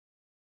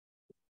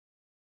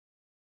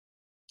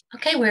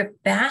Okay, we're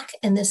back,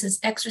 and this is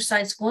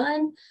exercise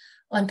 1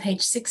 on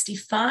page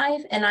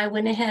 65, and I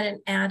went ahead and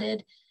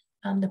added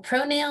the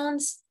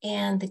pronouns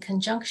and the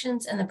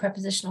conjunctions and the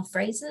prepositional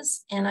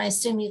phrases, and I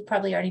assume you've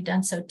probably already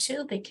done so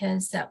too,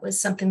 because that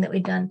was something that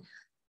we've done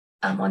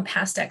on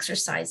past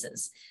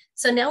exercises.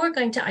 So now we're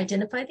going to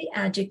identify the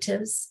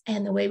adjectives,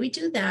 and the way we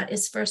do that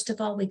is, first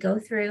of all, we go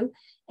through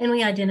and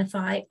we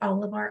identify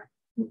all of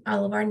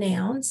our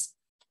nouns.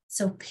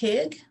 So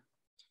pig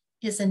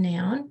is a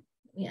noun.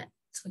 Yeah.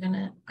 So we're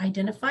going to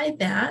identify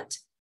that.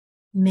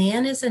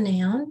 Man is a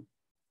noun.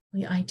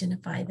 We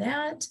identify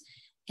that.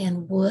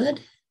 And wood,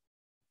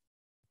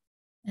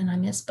 and I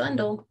miss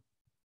bundle.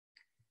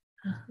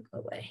 Go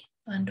away,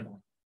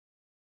 bundle.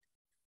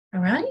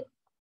 All right.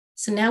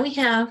 So now we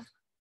have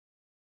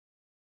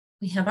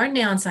our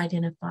nouns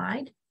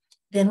identified.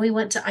 Then we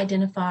want to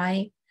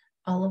identify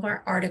all of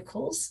our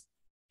articles.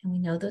 And we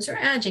know those are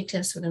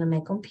adjectives. So we're going to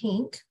make them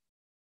pink.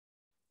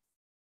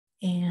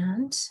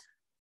 And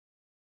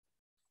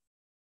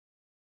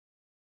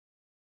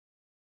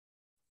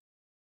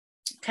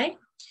okay,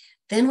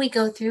 then we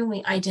go through and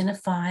we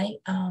identify,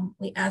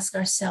 we ask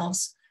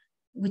ourselves,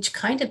 which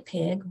kind of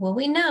pig? Well,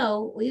 we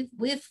know,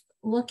 we've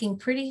looking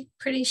pretty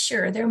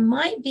sure there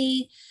might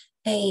be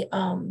a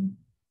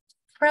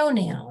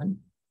pronoun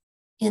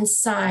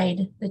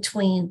inside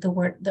between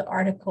the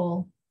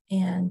article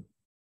and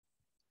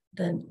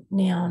the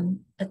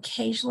noun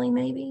occasionally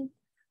maybe,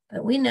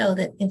 but we know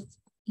that if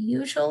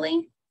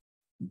usually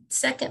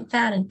second,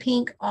 fat, and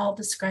pink all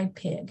describe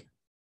pig.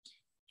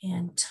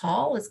 And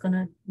tall is going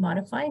to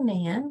modify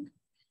man.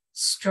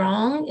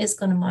 Strong is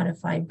going to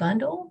modify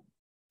bundle.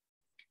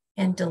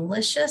 And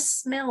delicious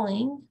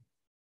smelling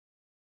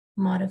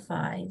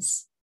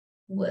modifies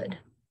wood.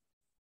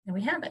 There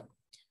we have it.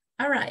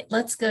 All right,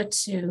 let's go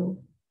to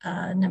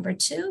number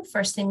 2.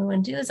 First thing we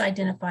want to do is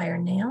identify our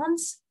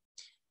nouns.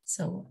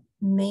 So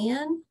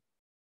man,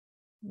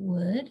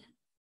 wood,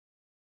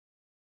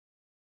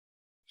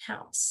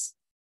 house.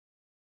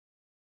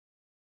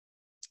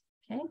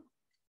 Okay.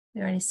 We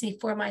already see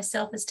for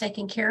myself is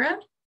taken care of.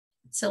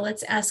 So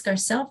let's ask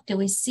ourselves, do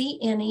we see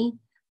any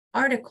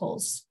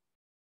articles?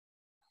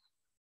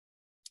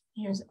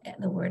 Here's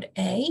the word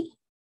a.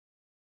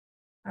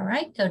 All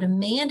right, go to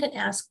man and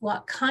ask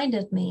what kind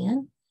of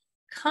man.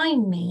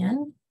 Kind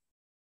man.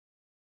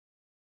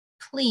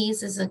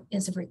 Please is a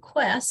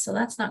request, so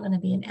that's not going to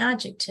be an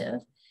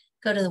adjective.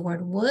 Go to the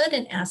word wood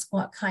and ask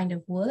what kind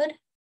of wood.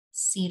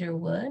 Cedar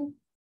wood.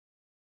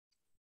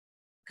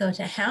 Go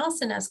to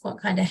house and ask what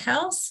kind of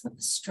house.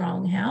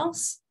 Strong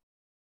house.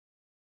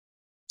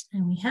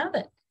 And we have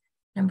it.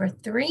 Number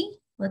 3,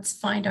 let's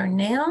find our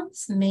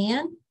nouns.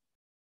 Man,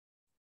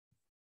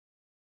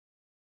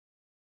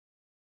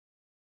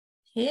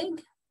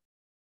 pig,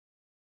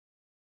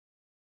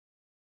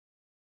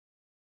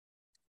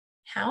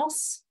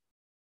 house,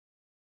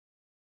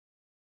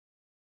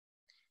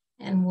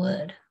 and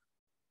wood.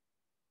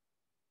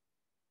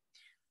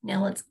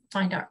 Now let's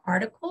find our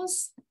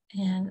articles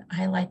and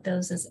highlight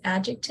those as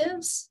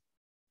adjectives.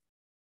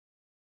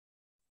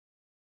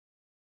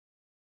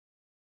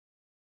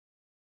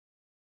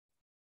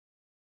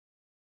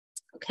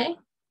 Okay.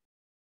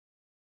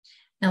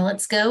 Now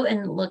let's go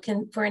and look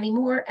for any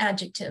more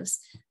adjectives.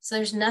 So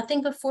there's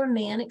nothing before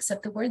man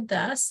except the word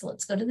thus. So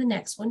let's go to the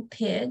next one,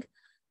 pig.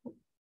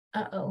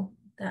 Uh-oh,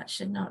 that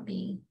should not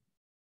be,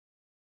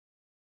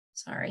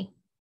 sorry.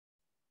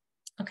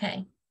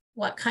 Okay,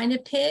 what kind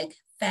of pig?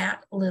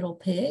 Fat little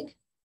pig.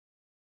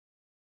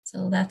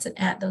 So that's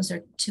those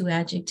are 2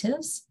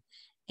 adjectives.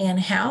 And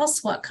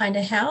house, what kind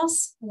of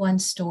house? 1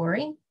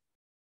 story.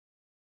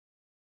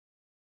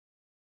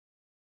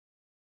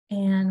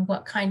 And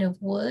what kind of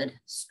wood?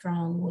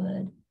 Strong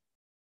wood.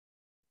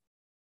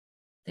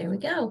 There we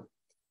go.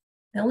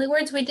 The only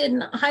words we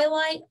didn't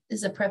highlight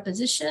is a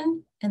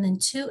preposition and then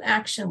 2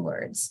 action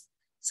words.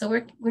 So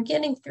we're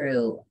getting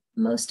through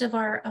most of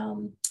our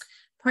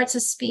parts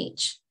of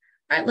speech.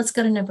 All right, let's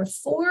go to number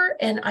 4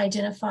 and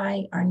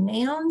identify our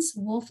nouns.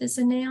 Wolf is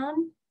a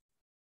noun.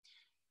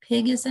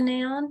 Pig is a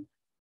noun.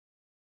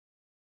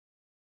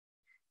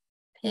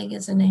 Pig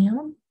is a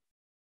noun.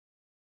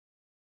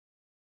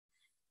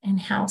 And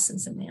house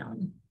is a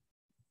noun.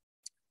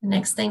 The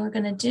next thing we're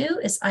going to do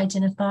is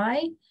identify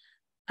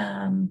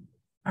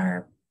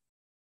our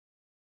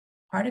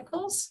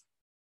articles,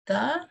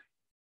 the,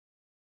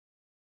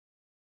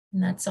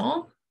 and that's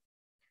all.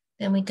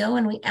 Then we go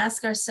and we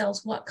ask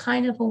ourselves, what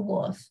kind of a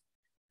wolf?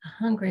 A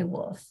hungry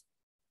wolf.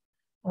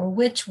 Or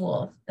which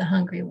wolf? The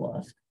hungry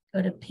wolf.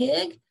 Go to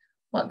pig.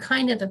 What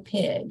kind of a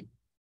pig?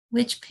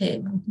 Which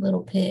pig?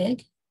 Little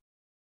pig.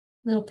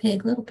 Little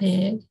pig, little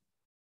pig.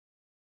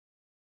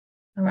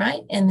 All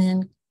right, and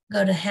then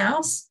go to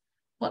house.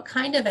 What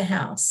kind of a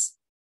house?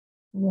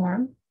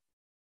 Warm.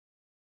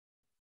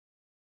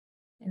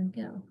 There we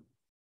go.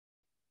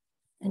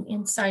 And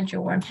inside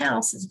your warm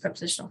house is a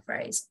prepositional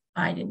phrase.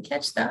 I didn't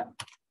catch that.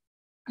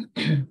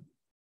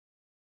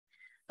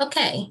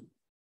 Okay,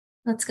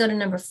 let's go to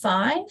number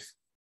 5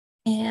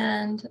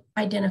 and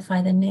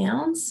identify the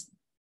nouns.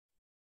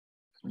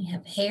 We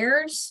have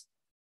hares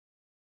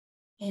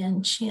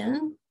and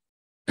chin.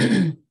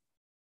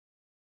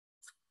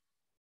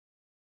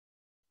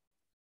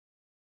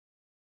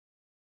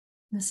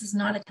 This is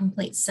not a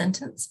complete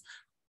sentence.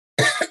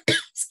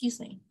 Excuse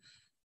me.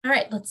 All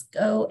right, let's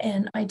go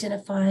and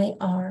identify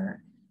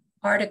our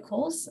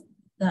articles.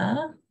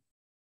 The.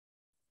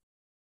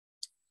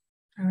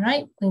 All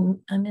right,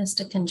 I missed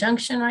a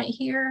conjunction right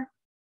here.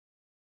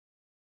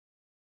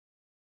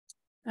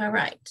 All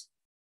right.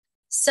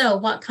 So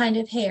what kind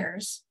of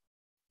hairs?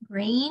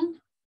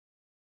 Green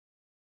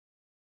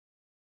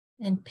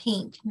and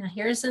pink. Now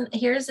here's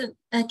an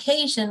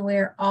occasion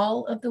where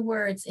all of the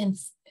words in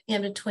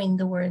between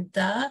the word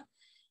the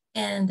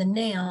and the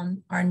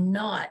noun are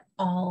not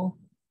all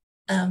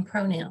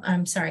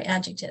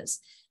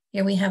adjectives.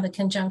 Here we have a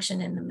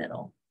conjunction in the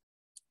middle.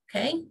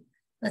 Okay,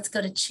 let's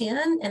go to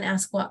chin and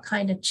ask what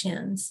kind of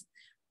chins.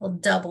 Well,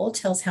 double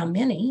tells how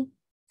many,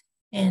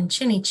 and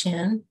chinny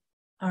chin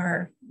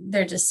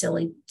they're just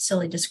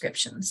silly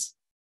descriptions.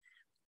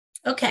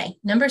 Okay,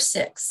 number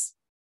 6.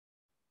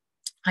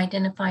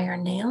 Identify our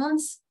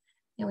nouns.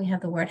 And we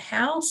have the word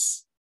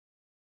house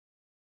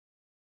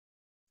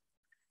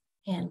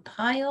and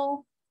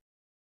pile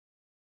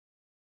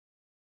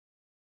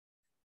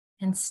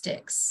and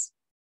sticks.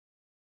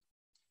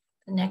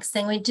 The next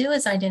thing we do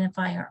is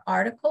identify our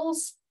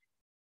articles.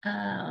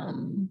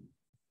 Here's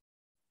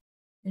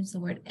the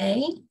word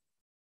a.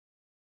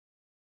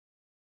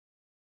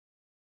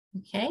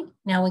 Okay,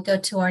 now we go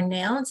to our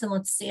nouns and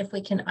let's see if we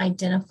can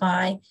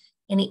identify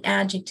any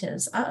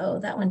adjectives. Uh-oh,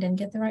 that one didn't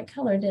get the right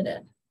color, did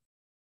it?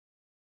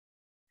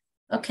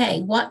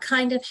 Okay, what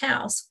kind of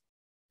house?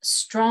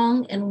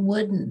 Strong and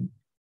wooden.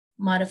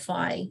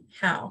 Modify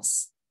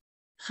house.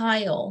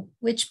 Pile,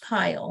 which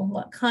pile?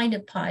 What kind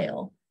of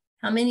pile?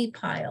 How many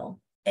pile?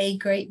 A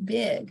great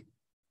big.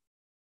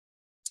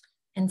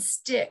 And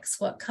sticks,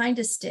 what kind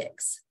of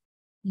sticks?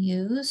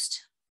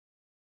 Used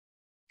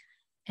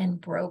and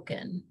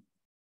broken.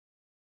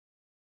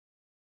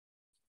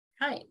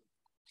 All right,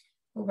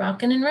 we're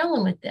rocking and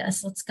rolling with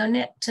this. Let's go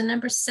next to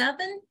number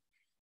 7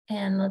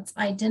 and let's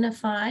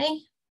identify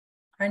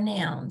our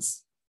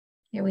nouns.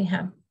 Here we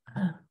have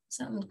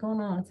something going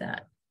on with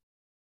that.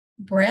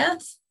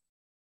 Breath.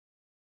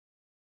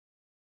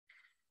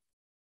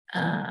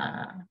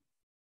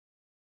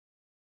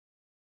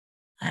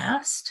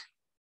 Last.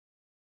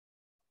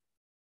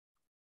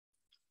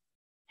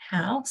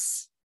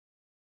 House.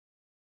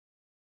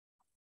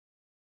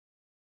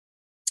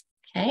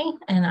 Okay,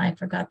 and I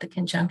forgot the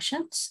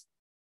conjunctions.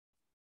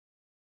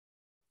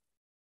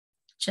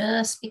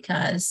 Just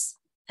because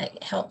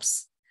it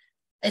helps.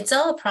 It's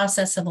all a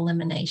process of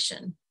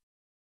elimination.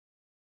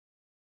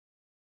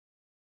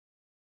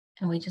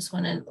 And we just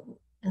want to,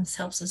 this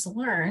helps us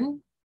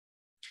learn.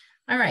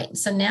 All right,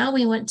 so now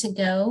we want to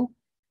go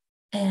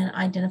and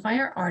identify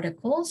our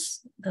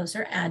articles. Those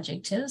are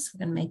adjectives.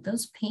 We're going to make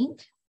those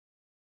pink.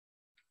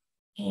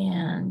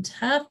 And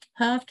huffed,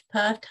 puffed,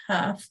 puffed,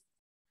 huffed.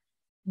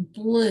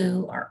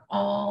 Blue are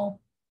all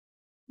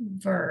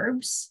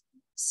verbs.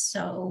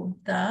 So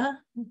the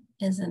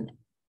is an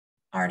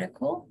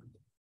article.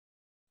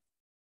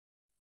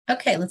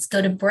 Okay, let's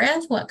go to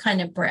breath. What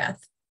kind of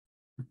breath?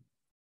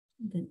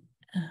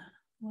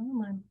 Well,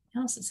 my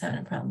mouse is having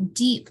a problem.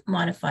 Deep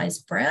modifies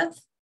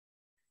breath.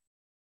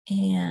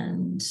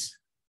 And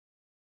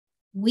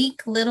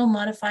weak little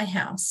modify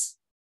house.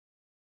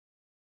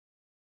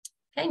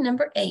 Okay,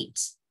 number 8.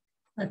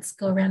 Let's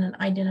go around and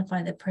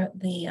identify the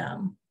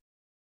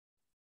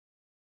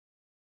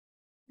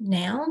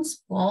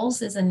nouns.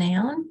 Walls is a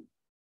noun.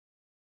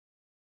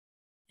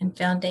 And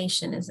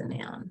foundation is a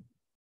noun.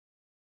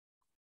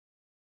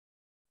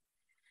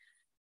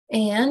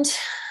 And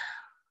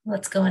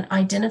let's go and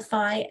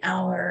identify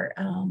our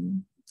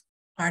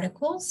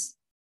articles.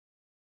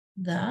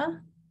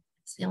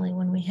 It's the only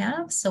one we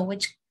have. So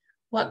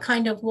what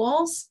kind of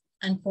walls?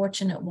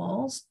 Unfortunate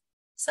walls.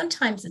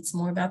 Sometimes it's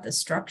more about the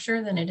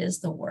structure than it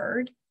is the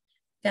word.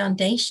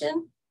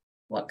 Foundation.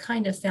 What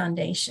kind of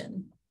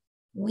foundation?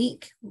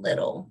 Weak,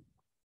 little.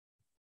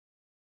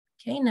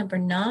 Okay, number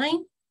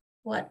 9.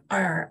 What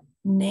are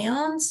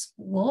nouns?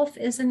 Wolf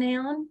is a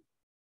noun.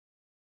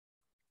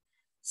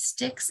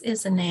 Sticks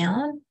is a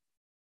noun.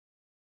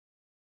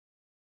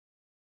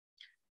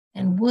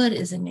 And wood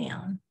is a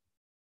noun.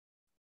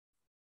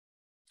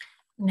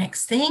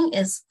 Next thing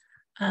is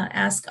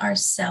ask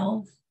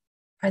ourselves,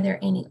 are there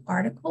any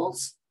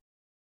articles?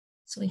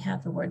 So we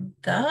have the word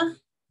the.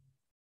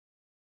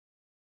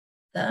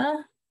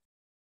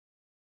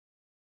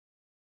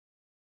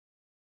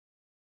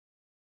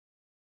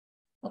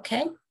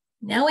 Okay,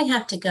 now we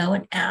have to go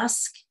and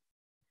ask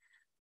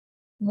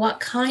what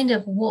kind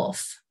of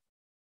wolf.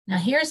 Now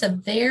here's a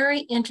very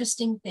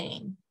interesting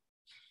thing.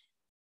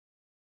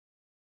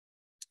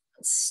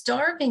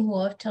 Starving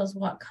wolf tells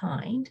what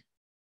kind,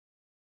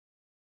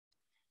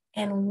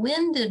 and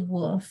winded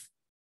wolf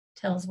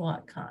tells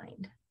what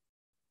kind.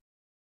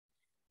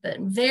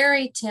 But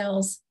very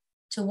tells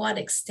to what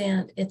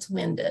extent it's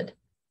winded.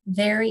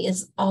 Very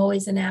is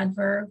always an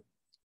adverb,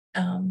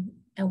 and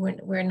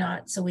we're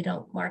not, so we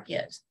don't mark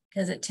it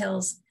because it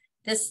tells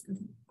this.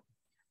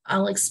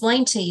 I'll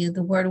explain to you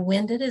the word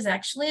winded is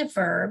actually a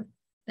verb,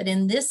 but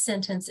in this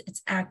sentence,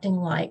 it's acting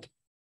like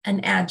an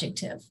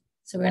adjective.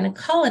 So we're going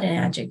to call it an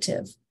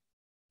adjective.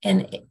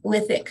 And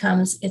with it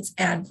comes its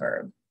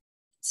adverb.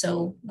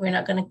 So we're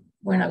not going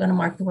to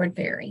mark the word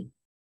very.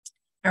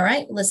 All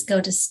right, let's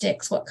go to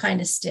sticks. What kind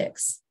of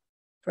sticks?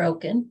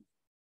 Broken.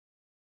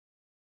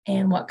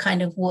 And what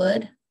kind of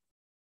wood?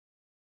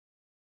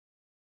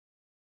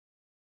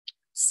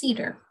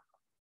 Cedar.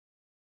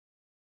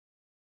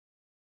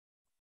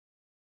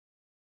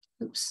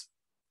 Oops.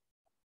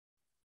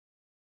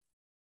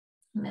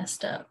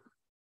 Messed up.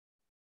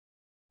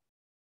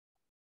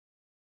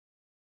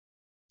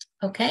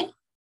 Okay.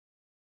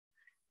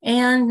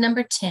 And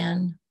number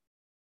 10.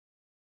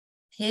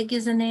 Pig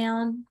is a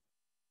noun.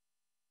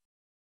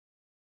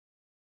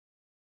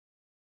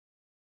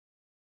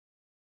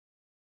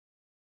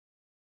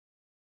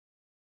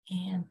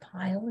 And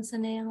pile is a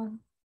noun.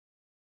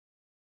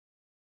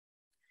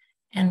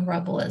 And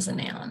rubble is a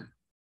noun.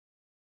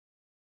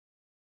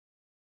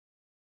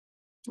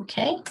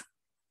 Okay,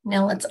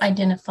 now let's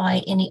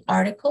identify any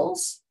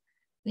articles.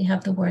 We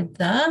have the word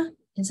the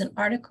is an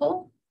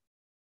article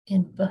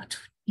and but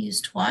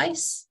used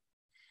twice.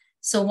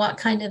 So what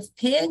kind of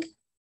pig?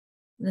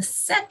 The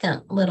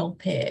second little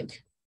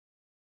pig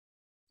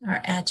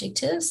are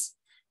adjectives.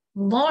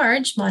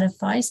 Large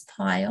modifies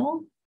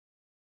pile.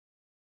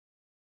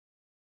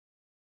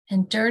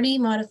 And dirty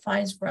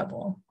modifies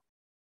rubble.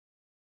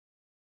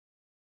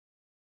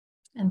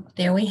 And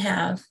there we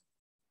have.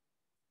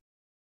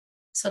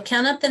 So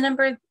count up the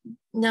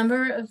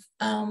number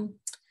of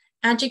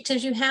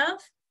adjectives you have,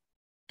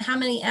 how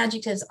many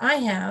adjectives I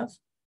have,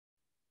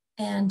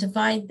 and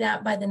divide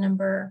that by the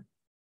number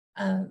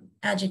of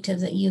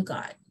adjectives that you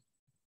got.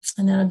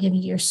 And that'll give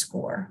you your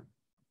score.